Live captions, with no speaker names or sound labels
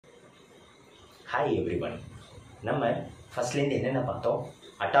Hi everyone. நம்ம ஃபர்ஸ்ட்லேருந்து என்னென்ன பார்த்தோம்?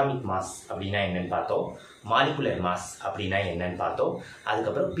 அட்டாமிக் மாஸ் அப்படின்னா என்னென்னு பார்த்தோம், மாலிகுலர் மாஸ் அப்படின்னா என்னென்னு பார்த்தோம்,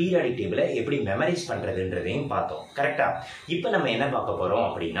 அதுக்கப்புறம் பீரியாடிக் டேபிளை எப்படி மெமரைஸ் பண்ணுறதுன்றதையும் பார்த்தோம். கரெக்டாக? இப்போ நம்ம என்ன பார்க்க போகிறோம்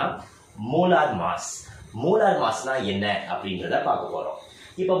அப்படின்னா மோலார் மாஸ். மோலார் மாஸ்னா என்ன அப்படின்றத பார்க்க போகிறோம்.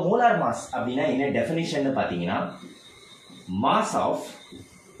 இப்போ மோலார் மாஸ் அப்படின்னா என்ன டெஃபினிஷன் பார்த்தீங்கன்னா, mass of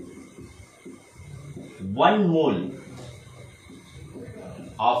 1 mole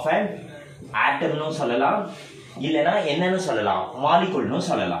of an atom னு சொல்லலாம், இல்லனா என்னன்னு சொல்லலாம், மாலிகுல்னு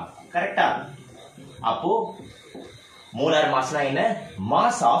சொல்லலாம். கரெக்டா? அப்போ மோலார் மாஸ்னா என்ன?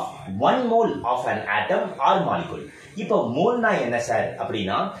 Mass of 1 mole of an atom or molecule. இப்போ மோல்னா என்ன சார்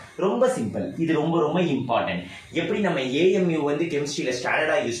அப்படின்னா ரொம்ப சிம்பிள். இது ரொம்ப ரொம்ப இம்பார்ட்டன்ட். எப்படி நம்ம AMU வந்து கெமிஸ்ட்ரியில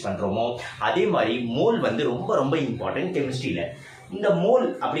ஸ்டாண்டர்டா யூஸ் பண்றோமோ அதே மாதிரி மோல் வந்து ரொம்ப ரொம்ப இம்பார்ட்டன்ட் கெமிஸ்ட்ரியில. இந்த மோல்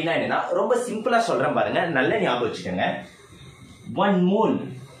அப்படின்னா என்னன்னா ரொம்ப சிம்பிளா சொல்றேன் பாருங்க, நல்ல ஞாபகம் வச்சுக்கோங்க. 1 mole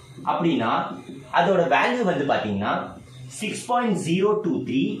அப்படின்னா அதோட வேல்யூ வந்து பாத்தீங்கன்னா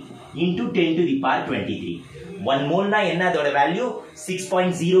 6.023 into 10 to the power 23. 1 mole என்ன அதோட value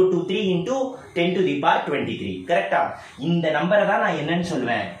 6.023 into 10 to the power 23. கரெக்டா? இந்த நம்பரை தான் நான் என்னன்னு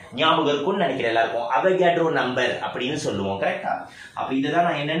சொல்லுவேன், ஞாபகம் இருக்கும்னு நினைக்கிறேன் எல்லாருக்கும், அவகேட்ரோ நம்பர் அப்படின்னு சொல்லுவோம். கரெக்டா? அப்ப இதுதான்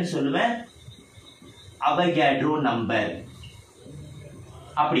நான் என்னன்னு சொல்லுவேன், அவகேட்ரோ நம்பர்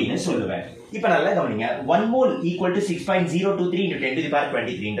அப்படின்னு சொல்லுவேன். இப்ப நல்லா கவனிங்க. 1 mole equal to 6.023 into 10 to the power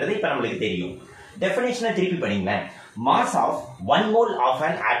 23ன்றது இப்ப நம்மளுக்கு தெரியும். டெஃபினிஷனை திருப்பி பண்ணீங்க. Mass of 1 mole of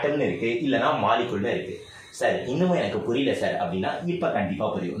an atom இருக்கு, இல்லனா மாலிகுல்ல இருக்கு. சார் இன்னும் எனக்கு புரியல சார் அப்படின்னா இப்ப கண்டிப்பா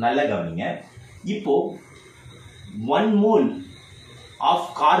புரியும். நல்லா கவனிங்க. இப்போ 1 mole of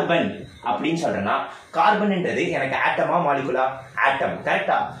carbon அப்படின்னு சொல்றேன்னா, கார்பன்ன்றது எனக்கு ஆட்டமா மாலிகுலா? ஆட்டம்.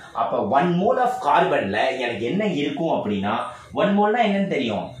 கரெக்டா? அப்ப 1 mole of carbonல எனக்கு என்ன இருக்கும் அப்படின்னா, 1 mole என்னன்னு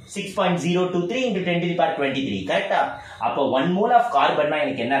தெரியும், 6.023 into 10 to the power 23. கரெக்டா? அப்ப 1 mole of carbon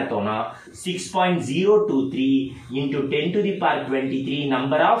எனக்கு என்ன அர்த்தம்னா 6.023 into 10 to the power 23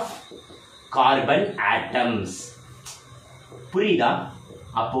 number of carbon atoms. புரியுதா?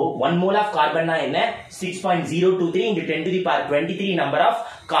 அப்போ 1 mole of carbon என்ன? 6.023 into 10 to the power 23 number of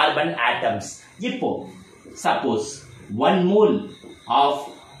carbon atoms. இப்போ suppose 1 mole of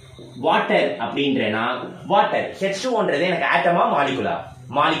water அப்படின்றேனா, water H2ன்றது எனக்கு ஆட்டமா மாலிகுலா?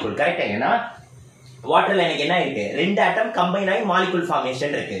 மாலிகுல். கரெக்ட்? ஏன்னா வாட்டர்ல எனக்கு என்ன இருக்கு, 2 ஆட்டம் கம்பைன் ஆகி மாலிகுல்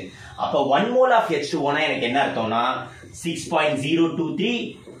ஃபார்மேஷன் இருக்கு. அப்ப 1 mole of H2O எனக்கு என்ன அர்த்தம்னா 6.023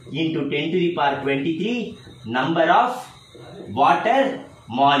 into 10 to the power 23 number of water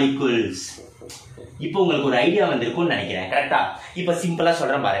molecules. இப்போ உங்களுக்கு ஒரு ஐடியா வந்திருக்கும்னு நினைக்கிறேன். கரெக்டா? இப்ப சிம்பிளா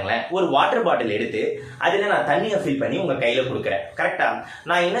சொல்றேன் பாருங்களேன். ஒரு வாட்டர் பாட்டில் எடுத்து அதுல நான் தண்ணியை ஃபில் பண்ணி உங்க கையில கொடுக்குறேன். கரெக்டா?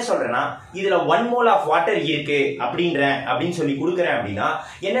 நான் என்ன சொல்றேன்னா, இதுல 1 mole of water இருக்கு அப்படின்னு சொல்லி கொடுக்குறேன் அப்படின்னா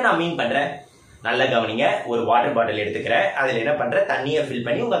என்ன நான் மீன் பண்றேன்? நல்ல கவனிங்க. ஒரு வாட்டர் பாட்டில் எடுத்துக்கிறேன், அதுல என்ன பண்றேன், தண்ணியை ஃபில்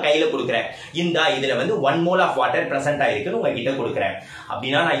பண்ணி உங்க கையில கொடுக்குறேன். இதுல வந்து 1 mole of water பிரசன்ட் ஆயிருக்குன்னு உங்ககிட்ட கொடுக்குறேன்.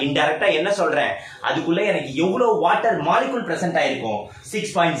 அப்படின்னா நான் இன்டைரக்டா என்ன சொல்றேன், அதுக்குள்ள எனக்கு எவ்வளவு வாட்டர் மாலிகுல் பிரசன்ட் ஆயிருக்கும்,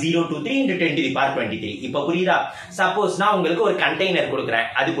 6.023 into 10 to the power 23. இப்ப புரியுதா? சப்போஸ் நான் உங்களுக்கு ஒரு கண்டெய்னர் கொடுக்குறேன்,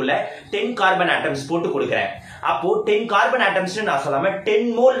 அதுக்குள்ள 10 கார்பன் ஆட்டம்ஸ் போட்டு கொடுக்குறேன். அப்போ 10 கார்பன் ஆட்டம்ஸ் நான் சொல்லாம 10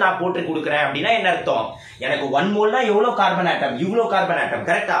 mole நான் போட்டு கொடுக்குறேன் அப்படின்னா என்ன அர்த்தம், எனக்கு 1 mole எவ்வளவு கார்பன் ஆட்டம், இவ்வளவு கார்பன் ஆட்டம்.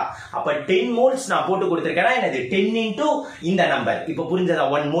 கரெக்டா? அப்ப 10 mole நான் போட்டு கொடுத்திருக்கேன்னா என்னது 10 into இந்த நம்பர். இப்ப புரிஞ்சதா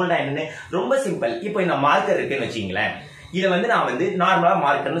 1 mole என்னன்னு? ரொம்ப சிம்பிள். இப்போ இந்த மார்க்கர் இருக்குன்னு வச்சீங்களேன், இத வந்து நான் வந்து நார்மலா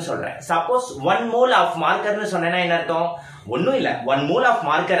மார்க்கர்னு சொல்றேன். சப்போஸ் 1 mole of மார்க்கர்னு சொன்னேன்னா என்ன அர்த்தம்? ஒண்ணும் இல்ல. 1 mole of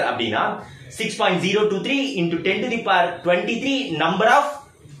மார்க்கர் அப்படின்னா 6.023 into 10 to the power 23 number of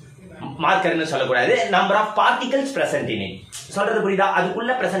மார்க்கர்னு சொல்லக்கூடாது, number of particles present in it. சொல்றது புரியுதா?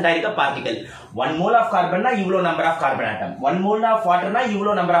 அதுக்குள்ள பிரசன்ட் ஆயிருக்க பார்ட்டிகல். 1 mole of carbonனா இவ்வளவு number of carbon atom, 1 mole of waterனா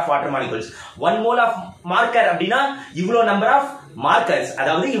இவ்வளவு number of water molecules, 1 mole of marker அப்படின்னா இவ்வளவு நம்பர் ஆஃப் மார்க்கர்ஸ்,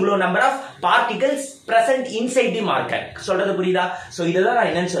 அதாவது இவ்வளவு number of particles present inside the marker. சொல்றது புரியுதா? சோ இததான்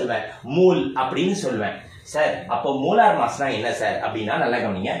நான் என்னன்னு சொல்வேன், மோல் அப்படின்னு சொல்வேன். சார் அப்போ மோலார் மாஸ்னா என்ன சார் அப்படின்னா நல்லா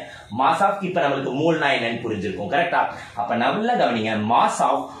கவனிங்க. மாஸ் ஆஃப், இப்ப நம்மளுக்கு மோல்னா என்னன்னு புரிஞ்சிருக்கும். கரெக்டா? அப்ப நல்லா கவனிங்க. Mass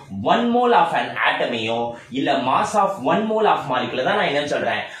of 1 mole of an ஆட்டமையோ இல்ல மாஸ் ஆஃப் 1 mole of மாலிகுல தான் நான் என்னன்னு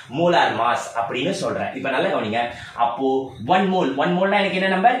சொல்றேன், மோலார் மாஸ் அப்படின்னு சொல்றேன். இப்ப நல்லா கவனிங்க. அப்போ 1 mole எனக்கு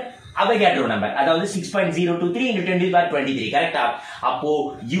என்ன நம்பர், அவகேட்ரோ நம்பர், அதாவது 6.023 into 10 to the power 23. கரெக்டா? அப்போ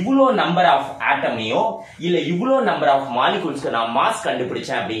இவ்வளோ நம்பர் ஆஃப் ஆட்டமையோ இல்ல இவ்வளோ நம்பர் ஆஃப் மாலிகுல்ஸ்க்கு நான் மாஸ்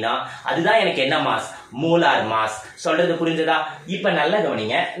கண்டுபிடிச்சேன் அப்படின்னா அதுதான் எனக்கு என்ன மாஸ், மோலார் மாஸ். சொல்றது புரிஞ்சதா? இப்ப நல்லா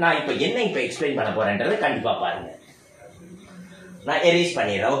கவனிங்க. நான் இப்ப என்ன எக்ஸ்பிளைன் பண்ண போறேன்றதை கண்டிப்பா பாருங்க. நான் எரேஸ்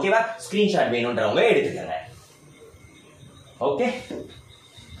பண்ணிடுறேன். ஓகேவா? ஸ்கிரீன்ஷாட் வேணும்ன்றவங்க எடுத்துக்கங்க. ஓகே?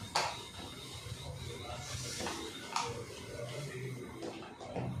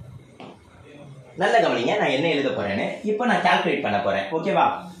 நல்ல கவனிங்க. நான் என்ன எழுத போறேன்னு இப்போ நான் கால்குலேட் பண்ண போறேன். ஓகேவா?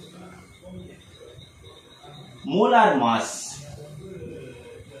 மோலார் மாஸ்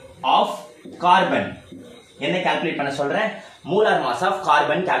ஆஃப் கார்பன் என்ன கால்குலேட் பண்ண சொல்றேன்? Molar mass of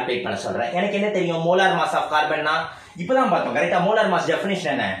carbon calculate பண்ண சொல்றேன். எனக்கு என்ன தெரியும் மோலார் மாஸ் ஆஃப் கார்பன்னா? இப்பதான் பார்த்தோம் கரெக்டா. மோலார் மாஸ்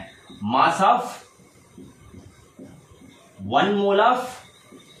டெஃபினிஷன் என்ன? Mass of 1 mole of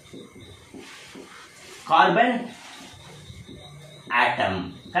carbon atom.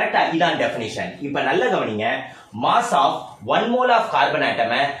 கரெக்டா? இதான் டெஃபினிஷன். இப்ப நல்ல கவனிங்க. Mass of 1 mole of carbon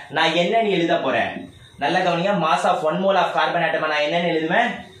atom நான் என்னன்னு எழுத போறேன்? நல்ல கவனிங்க. Mass of 1 mole of carbon atom நான் என்னன்னு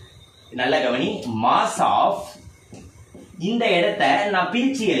எழுதுவேன்? நல்ல கவனி. மாஸ் ஆஃப் இந்த இடத்தை நான்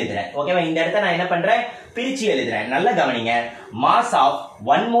பிரிச்சு எழுதுறேன். ஓகேவா? இந்த இடத்தை நான் என்ன பண்றேன்? பிரிச்சு எழுதுறேன். நல்ல கவனிங்க. Mass of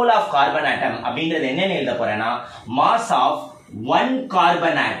 1 mole of carbon atom அப்படின்றது என்னன்னு எழுத போறேன்னா mass of 1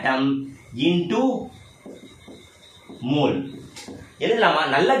 carbon atom into mole எழுதலாமா?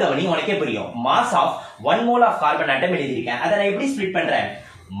 நல்ல கவனி. உனக்கே புரியும். Mass of 1 mole of carbon atom எழுதிருக்கேன். அதை நான் எப்படி ஸ்ப்ளிட் பண்றேன்?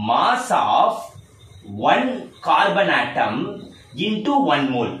 Mass of 1 carbon atom into 1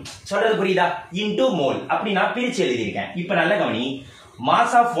 mole. சொல்றது புரியுதா? into mole அப்படி நான் பிரிச்சு எழுதிருக்கேன். இப்ப நல்ல கவனி.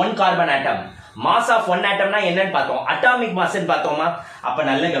 Mass of 1 carbon atom. Mass of 1 atomனா என்னன்னு பார்த்தோம்? அட்டாமிக் மாஸ்ன்னு பார்த்தோமா? அப்ப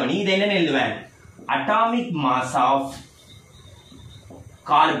நல்ல கவனி. இது என்னன்னு எழுதுவேன்? Atomic mass of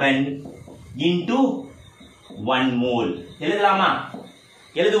carbon into 1 mole எழுதலாமா?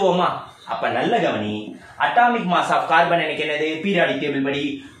 எழுதுவோமா? அப்ப நல்ல கவனி. அட்டாமிக் மாஸ் ஆஃப் கார்பன் எனக்கு என்னது? பீரியாடிக் டேபிள் படி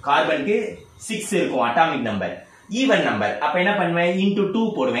கார்பனுக்கு 6 இருக்கும் அட்டாமிக் நம்பர், ஈவன் நம்பர். அப்ப என்ன பண்ணுவேன்? into 2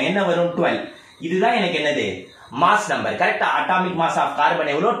 போடுவேன். என்ன வரும்? 12. இதுதான் எனக்கு என்னது? Mass number. கரெக்டா? அட்டாமிக் மாஸ் ஆஃப்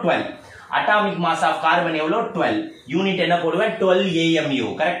கார்பன் எவ்வளவு? 12. அட்டாமிக் மாஸ் ஆஃப் கார்பன் எவ்வளவு? 12. யூனிட் என்ன போடுவேன்? 12 AMU.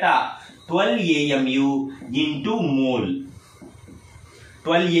 கரெக்டா? 12 AMU into mole.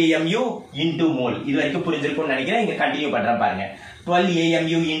 12 AMU into mole. இது வரைக்கும் புரிஞ்சிருக்கும்னு நினைக்கிறேன். இங்க கண்டினியூ பண்றேன் பாருங்க. 12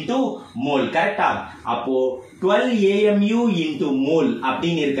 AMU into mole. கரெக்டா? அப்போ 12 AMU into mole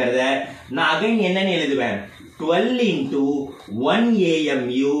அப்படின்னு இருக்கிறத நான் அகைன் என்னன்னு எழுதுவேன்? 12 into 1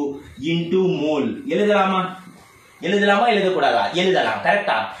 AMU into mole எழுதலாமா? எழுதலாமா? எழுதக்கூடாதா? எழுதலாம்.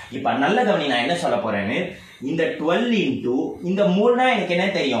 கரெக்டா? இப்ப நல்ல கவனி. நான் என்ன சொல்ல போறேன்னு, இந்த 12 into இந்த மோல்னா எனக்கு என்ன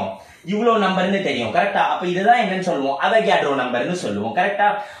தெரியும்? இவ்வளவு நம்பர்னு தெரியும். கரெக்டா? அப்ப இதுதான் என்னன்னு சொல்லுவோம்? அவகேட்ரோ நம்பர்னு சொல்லுவோம். கரெக்டா?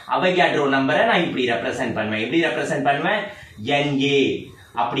 அவகேட்ரோ நம்பரை நான் இப்படி ரெப்ரசென்ட் பண்ணுவேன். எப்படி ரெப்ரசென்ட் பண்ணுவேன்? NA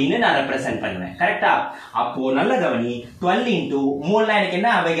அப்படின்னு நான் ரெப்ரசென்ட் பண்ணுவேன். கரெக்டா? அப்போ நல்ல கவனி. 12 into மோல்னா எனக்கு என்ன?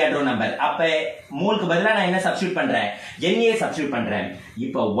 Avogadro number. அப்ப மோலுக்கு பதிலா நான் என்ன சப்ஸ்டிட்யூட் பண்றேன்? NA சப்ஸ்டிட்யூட் பண்றேன்.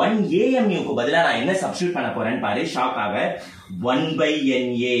 இப்போ 1 AMU க்கு பதிலா நான் என்ன சப்ஸ்டிட்யூட் பண்ண போறேன்னு பாரு. ஷாக் ஆக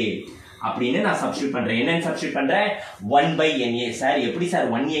 1/NA அப்படின்னு நான் சப்ஸ்டிட்யூட் பண்றேன். என்னன்னு சப்ஸ்டிட்யூட் பண்றேன்? 1/NA. சார் எப்படி சார்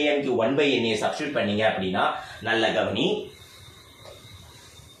 1 AM க்கு 1/NA சப்ஸ்டிட்யூட் பண்ணீங்க அப்படின்னா நல்ல கவனி.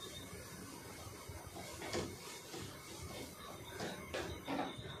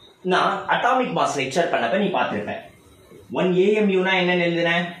 நான் அட்டாமிக் மாஸ் லெக்சர் பண்ணப்ப நீ பார்த்திருப்ப. 1 AMU னா என்னன்னு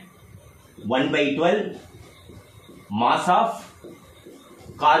எழுதுறேன்? 1/12 மாஸ் ஆஃப்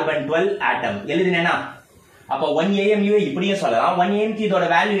கார்பன் 12 ஆட்டம் எழுதினேனா? அப்ப 1 AMU இப்படியும் சொல்லலாம். 1 AM க்கு இதோட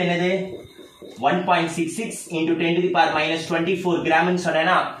வேல்யூ என்னது? 1.66 into 10 to the power minus 24 கிராம்னு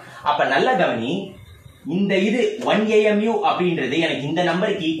சொன்னேனா? அப்ப நல்ல கவனி. இந்த இது 1 AMU அப்படின்றது எனக்கு இந்த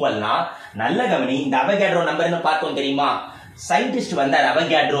நம்பருக்கு ஈக்குவல்னா நல்ல கவனி. இந்த அவகேட்ரோ நம்பர்னு பார்த்தோம் தெரியுமா? சயின்டிஸ்ட் வந்தார்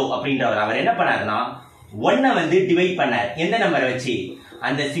அவகேட்ரோ அப்படின்றவர். அவர் என்ன பண்ணாருன்னா 1 வந்து டிவைட் பண்ணார். எந்த நம்பரை வச்சு?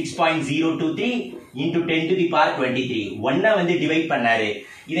 அந்த 6.023 into 10 to the power 23 1 வந்து டிவைட் பண்ணாரு.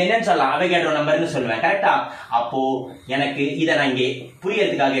 இது என்னன்னு சொல்லலாம்? அவகேட்ரோ நம்பர்னு சொல்லுவேன். கரெக்டா? அப்போ எனக்கு இதை நான் இங்கே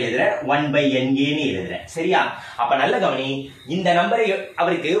புரியறதுக்காக எழுதுறேன். 1/NA ன்னு எழுதுறேன். சரியா? அப்ப நல்ல கவனி. இந்த நம்பரை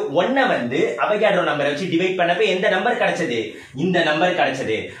அவருக்கு 1 வந்து அவகேட்ரோ நம்பரை வச்சு டிவைட் பண்ணப்ப எந்த நம்பர் கிடைச்சது? இந்த நம்பர்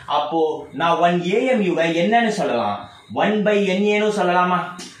கிடைச்சது. அப்போ நான் 1 AMU என்னன்னு சொல்லலாம்? 1/NA ன்னு சொல்லலாமா?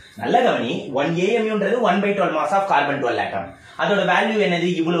 நல்ல கவனி. 1 AMUன்றது 1/12 மாஸ் ஆஃப் கார்பன் 12 ஆட்டம். அதோட வேல்யூ என்னது?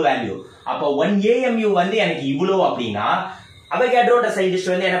 இவ்வளவு வேல்யூ. அப்போ 1 AMU வந்து எனக்கு இவ்வளவு அப்படின்னா அவகேட்ரோட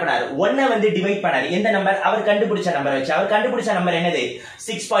சயின்டிஸ்ட் வந்து என்ன பண்ணாரு? 1 வந்து டிவைட் பண்ணாரு. எந்த நம்பர்? அவர் கண்டுபிடிச்ச நம்பரை வச்சு. அவர் கண்டுபிடிச்ச நம்பர் என்னது?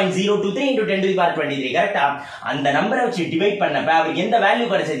 6.023 into 10 to the power 23. கரெக்டா? அந்த நம்பரை வச்சு டிவைட் பண்ணப்ப அவருக்கு எந்த வேல்யூ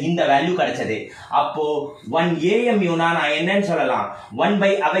கிடைச்சது? இந்த வேல்யூ கிடைச்சது. அப்போ 1 AMU நான் என்னன்னு சொல்லலாம்?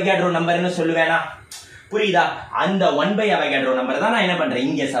 1 அவகேட்ரோ நம்பர்னு சொல்லுவேனா? புரியுதா? அந்த 1 அவகேட்ரோ நம்பர் தான் நான் என்ன பண்றேன்?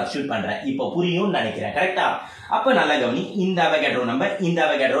 இங்க சப்ஸ்டிட்யூட் பண்றேன். இப்போ புரியும்னு நினைக்கிறேன். கரெக்டா? அப்ப நல்ல கவனி. இந்த அவகேட்ரோ நம்பர் இந்த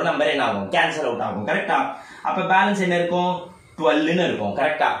அவகேட்ரோ நம்பர் என்ன ஆகும்? கேன்சல் அவுட் ஆகும். கரெக்டா? அப்ப பேலன்ஸ் என்ன இருக்கும்? 12 ன்னு இருக்கும்.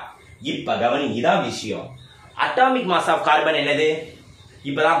 கரெக்டா? இப்ப கவனி. இதான் விஷயம். அட்டாமிக் மாஸ் ஆஃப் கார்பன் என்னது?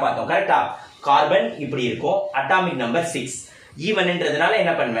 இப்பதான் பார்த்தோம். கரெக்டா? கார்பன் இப்படி இருக்கும். Atomic number 6. ஈவன்ன்றதுனால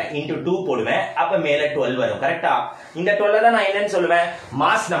என்ன பண்ணுவேன் இன்டூ 2 போடுவேன் அப்ப மேல 12 வரும் கரெக்டா இந்த 12 தான் நான் என்னன்னு சொல்லுவேன்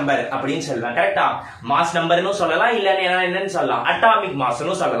மாஸ் நம்பர் அப்படின்னு சொல்லுவேன் கரெக்டா மாஸ் நம்பர்னு சொல்லலாம் இல்ல என்னன்னு சொல்லலாம் அட்டாமிக்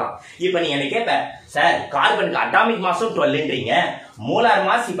மாஸ்னு சொல்லலாம் இப்போ நீ என்ன கேப்ப சார் கார்பனுக்கு அட்டாமிக் மாஸும் 12ன்றீங்க மோலார்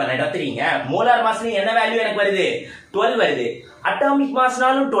மாஸ் இப்ப நடத்துறீங்க மோலார் மாஸ்ல என்ன வேல்யூ எனக்கு வருது 12 வருது அட்டாமிக்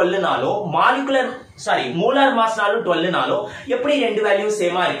மாஸ்னாலும் 12 நாலும் மோலார் மாஸ்னாலும் 12 நாலும் எப்படி ரெண்டு வேல்யூ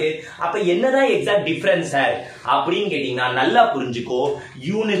சேமா இருக்கு அப்ப என்னதான் எக்ஸாக்ட் டிஃபரன்ஸ் சார் அப்படின்னு கேட்டீங்கன்னா நல்லா புரிஞ்சுக்கோ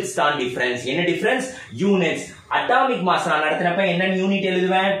யூனிட்ஸ் தான் டிஃபரன்ஸ் என்ன டிஃபரன்ஸ் யூனிட்ஸ் அட்டாமிக் மாஸ் நான் நடத்தினப்ப என்ன யூனிட்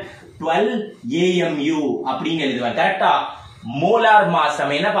எழுதுவேன் 12 AMU அப்படின்னு எழுதுவேன் கரெக்டா மோலார் மாஸ்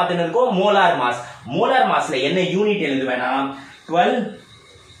நம்ம என்ன பார்த்துட்டு இருக்கோம் மோலார் மாஸ்ல என்ன யூனிட் எழுதுவேனா 12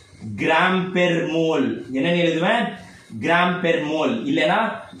 கிராம் பெர் மோல் என்ன எழுதுவேன் கிராம் பெர் மோல் இல்லனா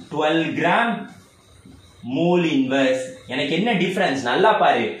 12 கிராம் மோல் இன்வர்ஸ் எனக்கு என்ன டிஃபரன்ஸ் நல்லா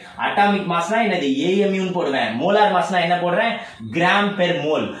பாரு அட்டாமிக் மாஸ்னா என்னது AMU ன்னு போடுவேன் மோலார் மாஸ்னா என்ன போடுறேன் கிராம் பெர்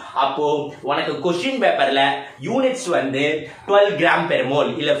மோல் அப்போ உனக்கு क्वेश्चन பேப்பர்ல யூனிட்ஸ் வந்து 12 கிராம் பெர் மோல்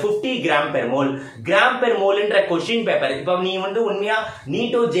இல்ல 50 gram per mole gram per மோல்ன்ற question paper இப்போ நீ வந்து உண்மையா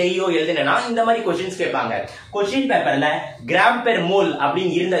NEET-JEE எழுதுனேனா இந்த மாதிரி क्वेश्चंस கேட்பாங்க क्वेश्चन பேப்பர்ல கிராம் பெர் மோல் அப்படி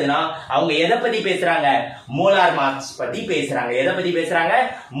இருந்ததுனா அவங்க எதை பத்தி பேசுறாங்க மோலார் மாஸ் பத்தி பேசுறாங்க எதை பத்தி பேசுறாங்க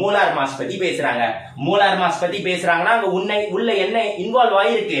மோலார் மாஸ் பத்தி பேசுறாங்க மோலார் மாஸ் பத்தி பேசுறாங்கன்னா அங்க உள்ள என்ன இன்வால்வ்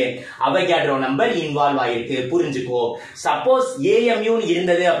ஆயிருக்கு அவகேட்ரோ நம்பர் இன்வால்வ் ஆயிருக்கு புரிஞ்சுக்கோ சப்போஸ் AMU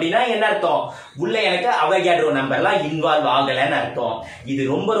இருந்தது அப்படின்னா என்ன அர்த்தம் உள்ள எனக்கு அவகேட்ரோ நம்பர்லாம் இன்வால்வ் ஆகலன்னு அர்த்தம் இது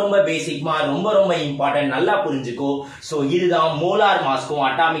ரொம்ப ரொம்ப பேசிக்மா ரொம்ப ரொம்ப இம்பார்ட்டன்ட் நல்லா புரிஞ்சுக்கோ சோ இதுதான் மோலார் மாஸ்க்கும்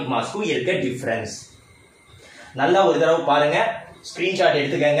அட்டாமிக் மாஸ்க்கும் இருக்க டிஃபரன்ஸ் நல்லா ஒரு தடவை பாருங்க ஸ்கிரீன்ஷாட்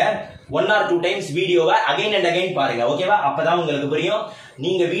எடுத்துக்கங்க 1 or 2 times வீடியோவை அகைன் அண்ட் அகைன் பாருங்க ஓகேவா அப்பதான் உங்களுக்கு புரியும்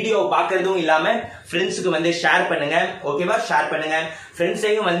நீங்க வீடியோ பார்க்கிறதும் இல்லாம ஃப்ரெண்ட்ஸ்க்கு வந்து ஷேர் பண்ணுங்க ஓகேவா ஷேர் பண்ணுங்க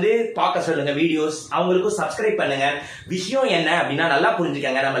ஃப்ரெண்ட்ஸையும் வந்து பார்க்க சொல்லுங்க வீடியோஸ் அவங்களுக்கும் சப்ஸ்கிரைப் பண்ணுங்க விஷயம் என்ன அப்படின்னா நல்லா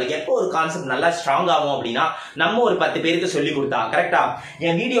புரிஞ்சுக்கங்க நம்மளுக்கு எப்போ ஒரு கான்செப்ட் நல்லா ஸ்ட்ராங் ஆகும் அப்படின்னா நம்ம ஒரு 10 பேருக்கு சொல்லி கொடுத்தா கரெக்டா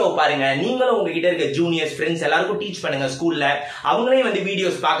என் வீடியோவை பாருங்க நீங்களும் உங்ககிட்ட இருக்க ஜூனியர்ஸ் ஃப்ரெண்ட்ஸ் எல்லாருக்கும் டீச் பண்ணுங்க ஸ்கூல்ல அவங்களையும் வந்து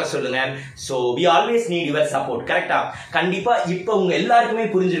வீடியோஸ் பார்க்க சொல்லுங்க so we always need your support கரெக்டா கண்டிப்பா இப்போ உங்க எல்லாருக்குமே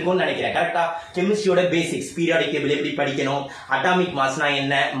புரிஞ்சிருக்கும்னு நினைக்கிறேன் கரெக்டா கெமிஸ்ட்ரியோட பேசிக்ஸ் பீரியாடிக் டேபிள் எப்படி படிக்கணும் அட்டாமிக் மாஸ்னா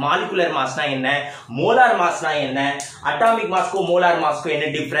என்ன மாலிகுலர் மாஸ்னா என்ன மோலார் மாஸ்னா என்ன அட்டாமிக் மாஸ்க்கும் மோலார் மாஸ்க்கும் என்ன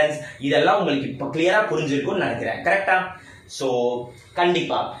டிஃபரன்ஸ் இதெல்லாம் உங்களுக்கு இப்ப கிளியரா புரிஞ்சிருக்கும்னு நினைக்கிறேன் கரெக்டா சோ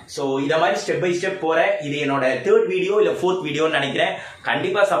கண்டிப்பா சோ இத மாதிரி ஸ்டெப் பை ஸ்டெப் போற இது என்னோட 3rd வீடியோ இல்ல 4th வீடியோன்னு நினைக்கிறேன்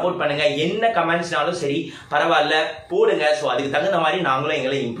கண்டிப்பா சப்போர்ட் பண்ணுங்க என்ன கமெண்ட்ஸ்னாலும் சரி பரவாயில்ல போடுங்க சோ அதுக்கு தகுந்த மாதிரி நாங்களும்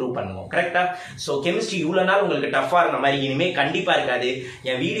எங்களை இம்ப்ரூவ் பண்ணுவோம் கரெக்டா சோ கெமிஸ்ட்ரி இவ்வளவு நாள் உங்களுக்கு டஃபா இருந்த மாதிரி இனிமே கண்டிப்பா இருக்காது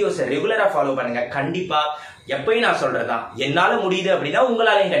என் வீடியோஸை ரெகுலரா ஃபாலோ பண்ணுங்க கண்டிப்பா எப்பயும் நான் சொல்றதுதான் என்னால முடியுது அப்படின்னா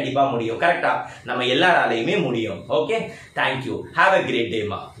உங்களாலையும் கண்டிப்பா முடியும் கரெக்டா நம்ம எல்லாராலையுமே முடியும் okay thank you have a great day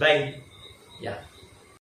மா பை யா